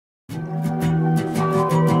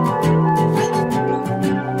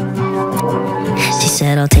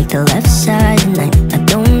said I'll take the left side tonight. I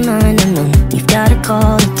don't mind, I know you've got a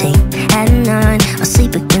call to take at 9. I'll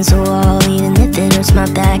sleep against the wall, even if it hurts my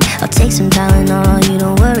back. I'll take some Tylenol, you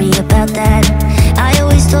don't worry about that. I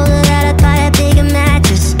always told her that I'd buy a bigger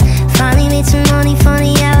mattress. Finally made some money,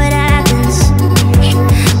 funny how it happens.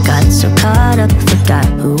 Got so caught up, forgot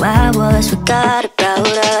who I was, forgot about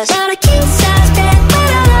us. Got a king-size bed, but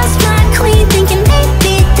I lost my queen, thinking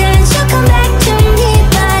maybe then she'll come back to me.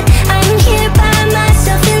 But I'm here by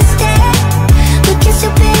myself instead, looking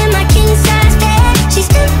stupid in my king-size bed. She's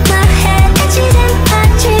in my head and she's in my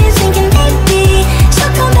dreams, thinking maybe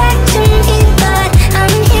she'll come back to me. But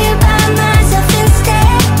I'm here by myself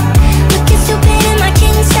instead, looking stupid in my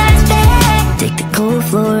king-size bed. Take the cold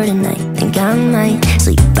floor tonight, think I might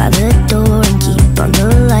sleep by the door and keep on the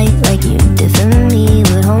light, like you did for me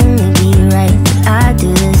would only be right. But I do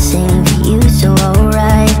the same for you, so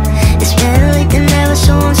alright. It's better late than never,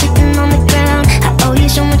 so I'm sitting on the ground. I owe you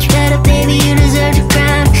so much better, baby, you deserve your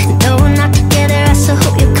crown. And though we're not together, I still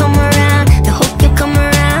hope you'll come around. I hope you'll come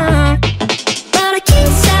around. Got a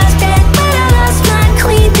king-size bed, but I lost my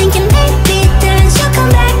queen, thinking maybe then she'll come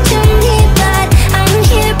back to me. But I'm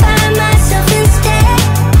here by myself instead,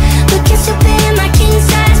 looking stupid in my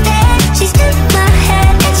king-size bed. She's in my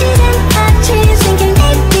head and she's in my dreams, thinking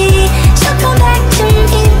maybe she'll come back to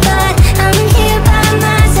me. But I'm here by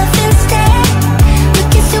myself instead,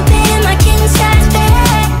 looking stupid in my king-size bed.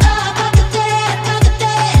 Up on the bed, up on the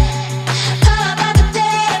bed, up on the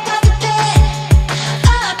bed, up on the bed,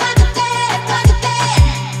 up on the bed, up on the bed.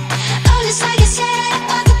 Oh, just like you said, up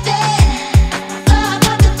on the bed, up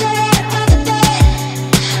on the bed, up on the bed,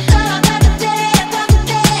 up on the bed, up on the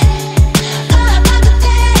bed, up on the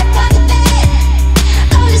bed, up on the bed.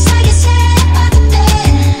 Oh, just like you said, up on the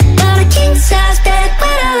bed. Got a king-size bed,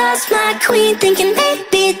 but I lost my queen, thinking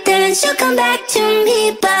maybe then she'll come back to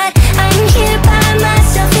me. But